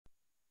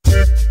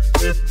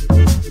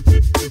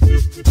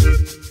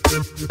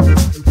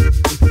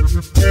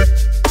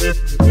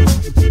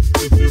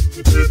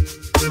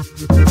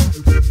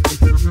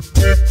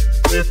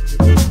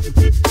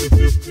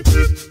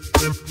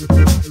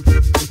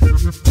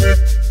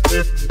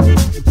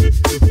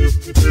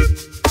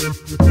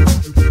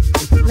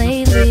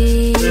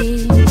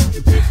Lately,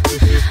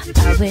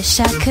 I wish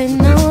I could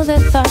know the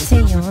thoughts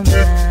in your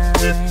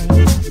mind.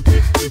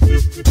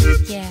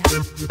 Yeah,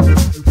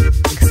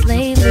 'cause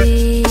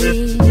lately,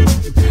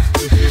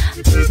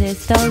 it's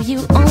as though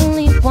you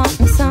only want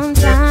me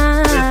sometimes.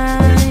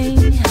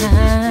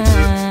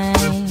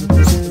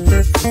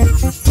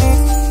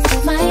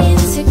 My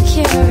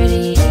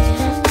insecurity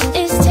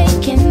is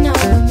taking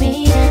over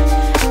me.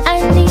 I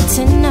need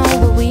to know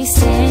where we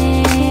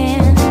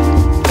stand.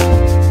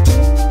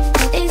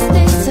 Is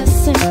this a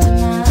symptom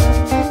of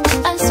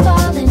us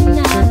falling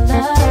out of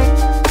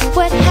love?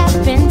 What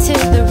happened to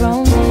the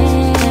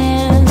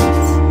romance?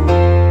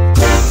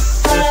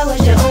 Thought I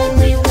was your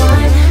only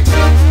one.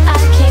 I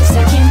came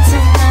second to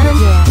none.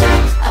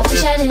 Yeah. I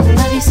wish I didn't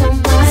love you so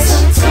much.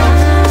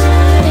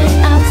 Then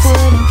I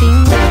wouldn't be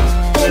mad.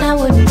 Then I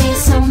wouldn't be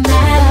so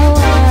mad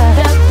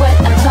about what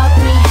I thought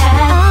we had.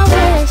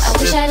 I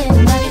wish I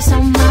didn't love you so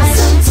much.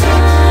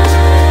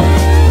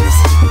 Sometimes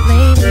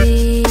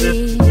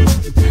lately,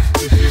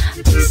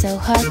 it's so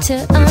hard to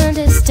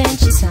understand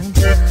you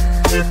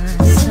sometimes.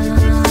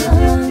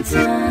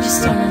 Just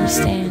don't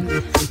understand.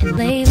 And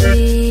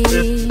lately,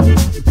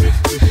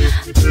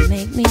 you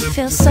make me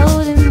feel so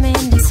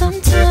demanding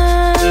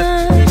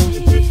sometimes.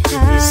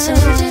 So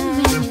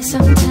demanding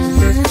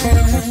sometimes.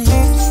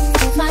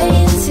 My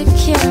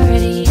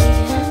insecurity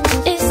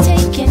is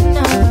taking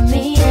over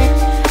me.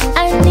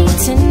 I need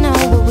to know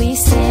where we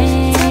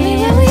stand. Tell me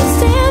where we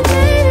stand,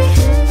 baby.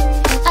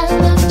 I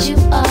loved you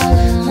all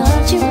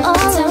along.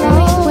 Tell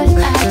me what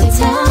I did.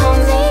 Tell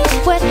me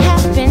what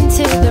happened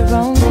to the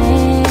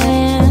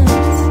romance.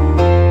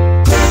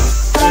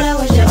 Thought I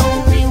was your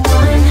only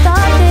one.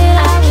 Thought that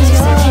I came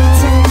second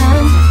to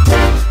none.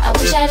 I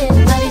wish I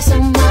didn't love you so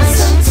much.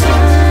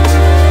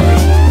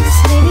 Sometimes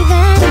maybe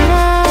then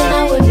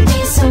I wouldn't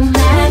be so mad.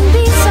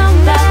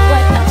 About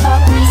what I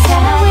thought we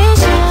had.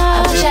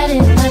 I wish I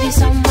didn't love you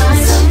so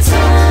much.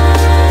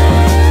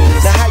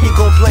 Sometimes. Now how you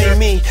gon' blame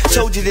me?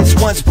 Told you this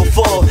once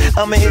before.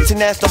 I'm an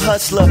international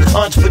hustler,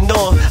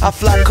 entrepreneur. I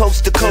fly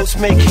coast to coast,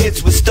 make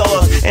hits with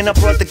stars. And I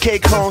brought the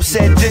cake home,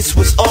 said this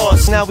was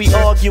ours. Now we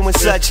argue and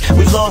such,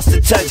 we lost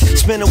the touch.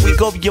 Spent a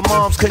week over your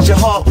mom's cause your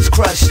heart was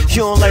crushed.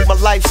 You don't like my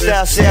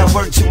lifestyle, say I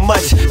work too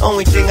much.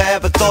 Only thing I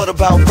ever thought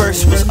about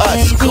first was us.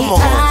 Baby, Come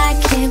on. I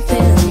can't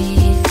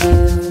believe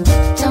you.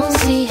 Don't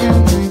see how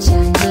much I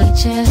need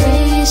you.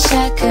 Wish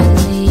I could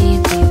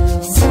leave you.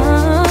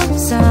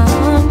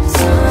 Sometimes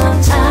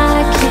I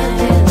can't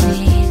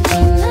believe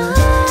you.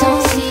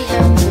 Don't see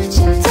how much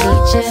I need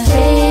you.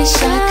 Wish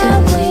I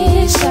could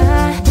leave.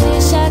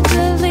 Wish I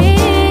could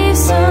leave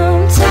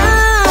sometimes.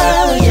 Thought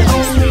I was your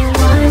only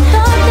one.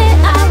 Thought that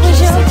I was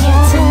your second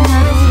to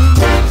none.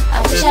 I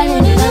wish I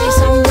didn't love you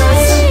so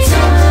much.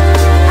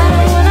 I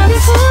don't wanna be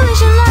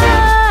foolish in love.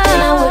 Then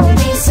I wouldn't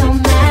be so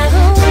mad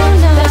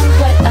about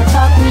what I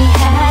thought we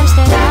had.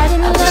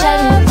 I wish I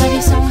didn't love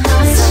you so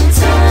much.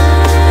 Sometimes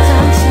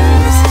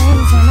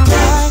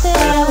thought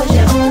I was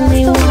your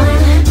only one.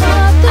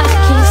 I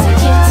came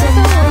second to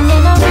none.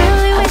 And I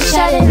really wish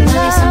I didn't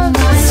love you so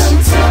much.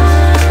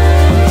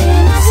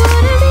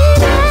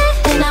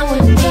 Then I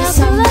wouldn't be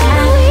so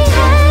mad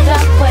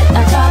about what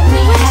I thought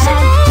we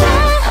had.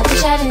 I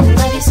wish I didn't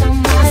love you so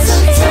much.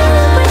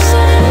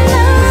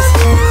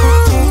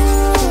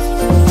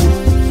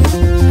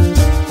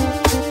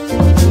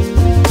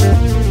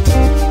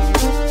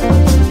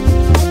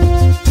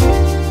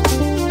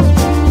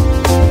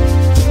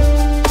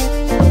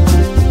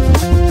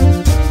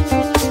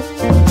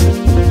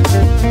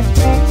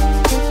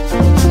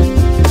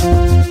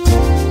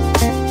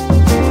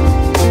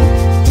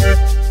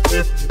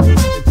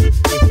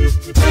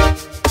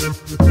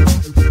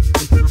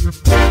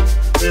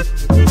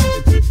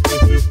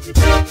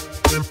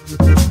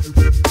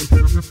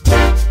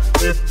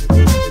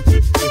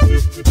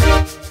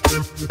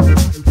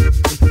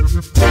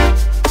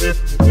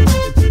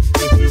 Yeah.